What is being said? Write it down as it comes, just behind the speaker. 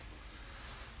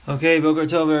Okay, Boker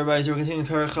Tov, everybody. So we're continuing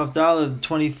Perek the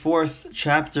 24th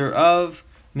chapter of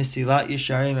Mesilat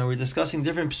Yesharim, and we're discussing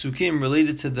different psukim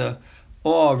related to the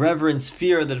awe, reverence,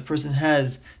 fear that a person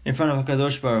has in front of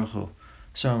HaKadosh Baruch Hu.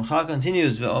 So Ramcha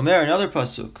continues, Ve'omer, another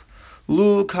pasuk,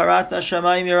 Lu karata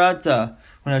shamayim yarata.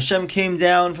 When Hashem came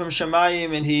down from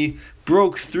Shamayim and He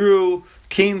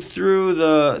came through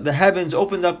the heavens,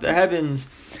 opened up the heavens,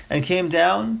 and came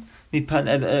down. We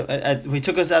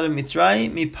took us out of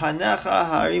Mitzrayim. Mipanacha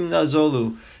harim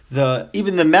nazolu.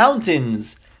 Even the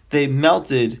mountains, they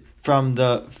melted from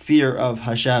the fear of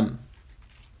Hashem.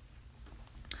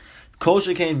 Kol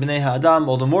shekain b'nei ha'adam,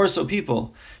 all the more so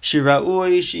people.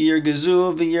 Shira'ui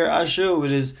sheyirgezu v'yir'ashu.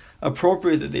 It is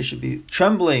appropriate that they should be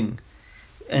trembling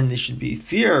and they should be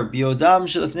fear. Biodam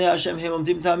shelifnei Hashem hem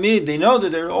omdim tamid. They know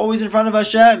that they're always in front of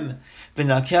Hashem. Very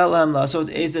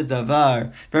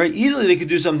easily they could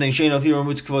do something.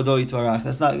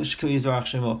 That's not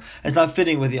it's not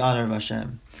fitting with the honor of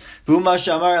Hashem. This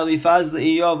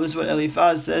is what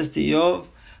Eliphaz says to Eov.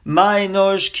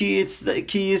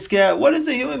 What is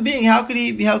a human being? How could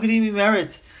he be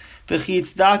merit?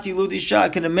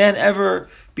 Can a man ever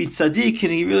be tzaddik?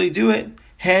 Can he really do it?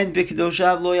 Even the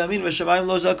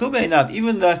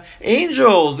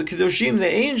angels, the kedoshim,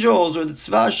 the angels, or the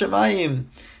tzva shamayim,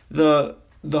 the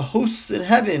hosts in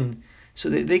heaven, so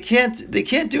they can't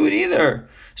do it either.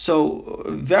 So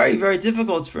very, very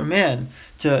difficult for man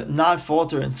to not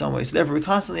falter in some way. So therefore we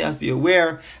constantly have to be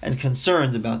aware and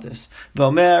concerned about this.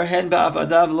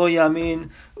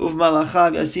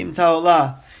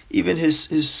 Even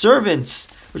his servants,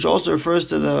 which also refers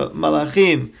to the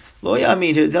malachim, lo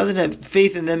yamin, he doesn't have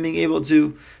faith in them being able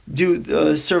to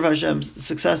serve Hashem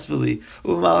successfully.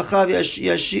 Uv'malachav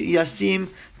yasim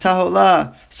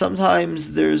tahola.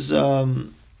 Sometimes there's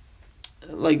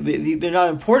they're not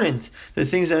important. The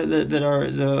things that are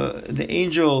the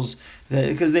angels,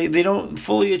 because they don't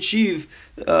fully achieve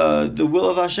the will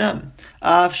of Hashem.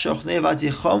 Af shochnei vati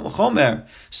chomer.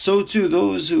 So too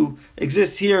those who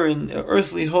exist here in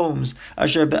earthly homes.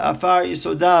 Asher be'afar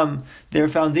yisodam. Their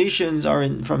foundations are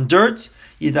from dirt.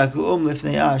 Yidaku'um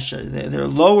lifnei ash. They're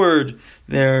lowered.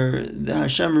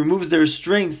 Hashem removes their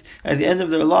strength at the end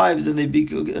of their lives, and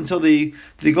until they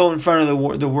go in front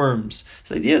of the worms.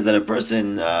 So the idea is that a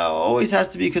person always has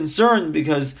to be concerned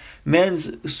because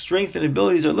man's strength and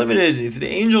abilities are limited. If the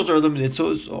angels are limited, so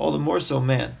is all the more so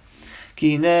man.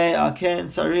 Ki hinei aken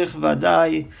tzarich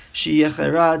vadai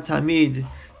sheyechera tamid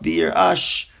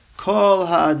v'yirash kol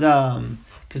ha'adam.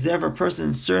 Because therefore a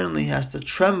person certainly has to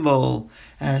tremble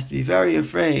and has to be very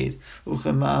afraid.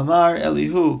 Uchema'amar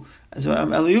Elihu. As what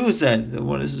Elihu said,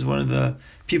 this is one of the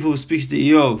people who speaks to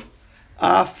Eov.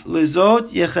 Af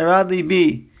lezot yecherad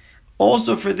libi.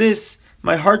 Also for this,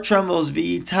 my heart trembles.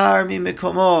 V'itar mi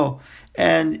mekomo,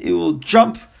 and it will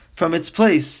jump from its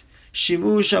place.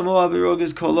 Shimu shamoa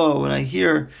b'roges kolo. When I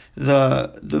hear the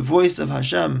voice of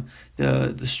Hashem,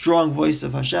 the strong voice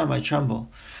of Hashem, I tremble.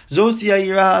 So that's the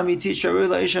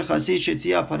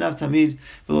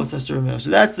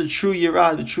true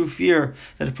yirah, the true fear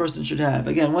that a person should have.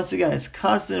 Once again, it's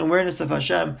constant awareness of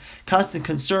Hashem, constant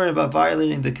concern about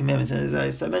violating the commandments. And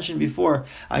as I mentioned before,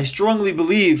 I strongly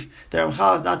believe that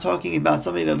Ramchal is not talking about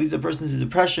something that leads a person to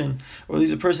depression or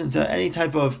leads a person to any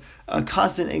type of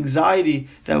constant anxiety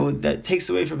that takes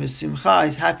away from his simcha,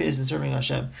 his happiness in serving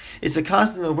Hashem. It's a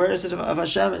constant awareness of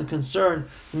Hashem and concern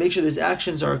to make sure his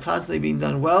actions are constantly being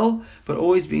done well, but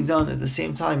always being done at the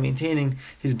same time, maintaining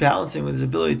his balancing with his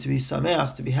ability to be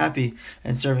sameach, to be happy,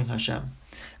 and serving Hashem.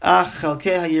 However,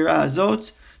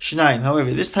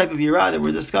 this type of yirah that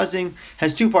we're discussing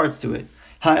has two parts to it.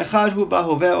 One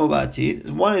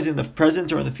is in the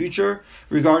present or in the future,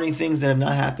 regarding things that have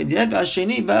not happened yet.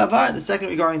 The second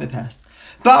regarding the past.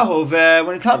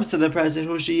 When it comes to the present,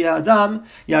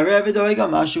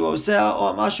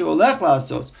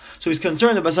 so he's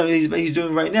concerned about something he's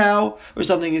doing right now, or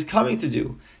something he's coming to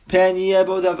do. Maybe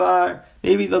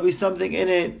there'll be something in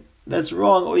it that's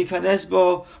wrong, or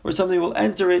or something will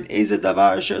enter it. It's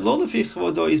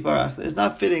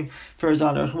not fitting for his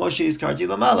honor,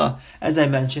 as I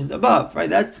mentioned above. Right?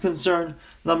 That's concern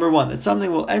number one, that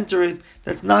something will enter it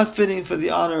that's not fitting for the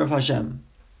honor of Hashem.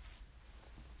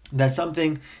 That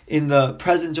something in the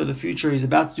present or the future, he's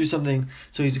about to do something,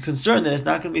 so he's concerned that it's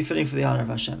not going to be fitting for the honor of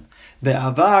Hashem.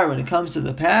 Be'avar, when it comes to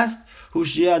the past, a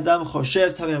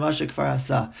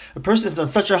person is on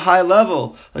such a high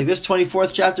level, like this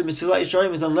 24th chapter, Mesilat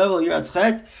Yesharim, is on level Yirat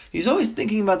Chet, he's always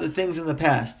thinking about the things in the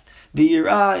past.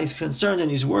 Be'yirah, he's concerned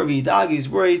and he's worried. He's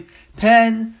worried.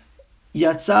 Pen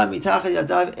yatsa mitachad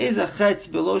yadav ezachet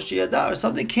below sheyada, or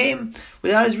something came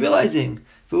without his realizing.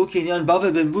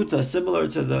 Similar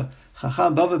to the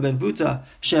Chacham Bava ben Buta,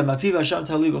 Shem Makriv Hashem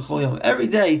Tali B'chol Yom. Every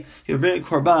day he would bring a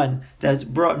korban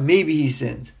that brought maybe he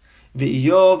sinned.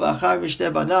 V'Iyov achar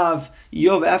mishteh banav.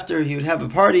 Iyov, after he would have a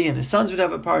party and his sons would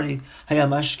have a party. Hayam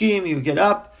mashkim, he would get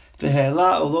up.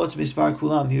 V'he'ela olot mispar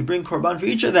kulam. He would bring korban for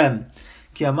each of them.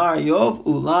 Ki amar Iyov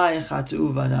ulai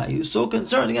chatu vana. He was so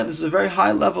concerned. Again, this is a very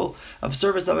high level of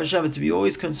service of Hashem, to be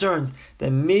always concerned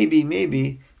that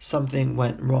maybe something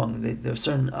went wrong. There was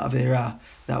certain aveira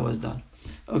that was done.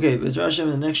 Okay, B'ezras Hashem,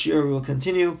 in the next year we will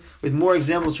continue with more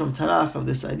examples from Tanakh of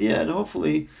this idea, and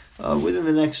hopefully within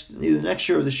either next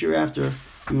year or this year after,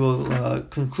 we will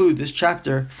conclude this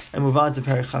chapter and move on to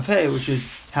Perek Chafei, which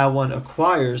is how one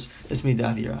acquires this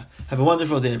midah avira. Have a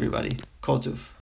wonderful day, everybody. Kol Tuv.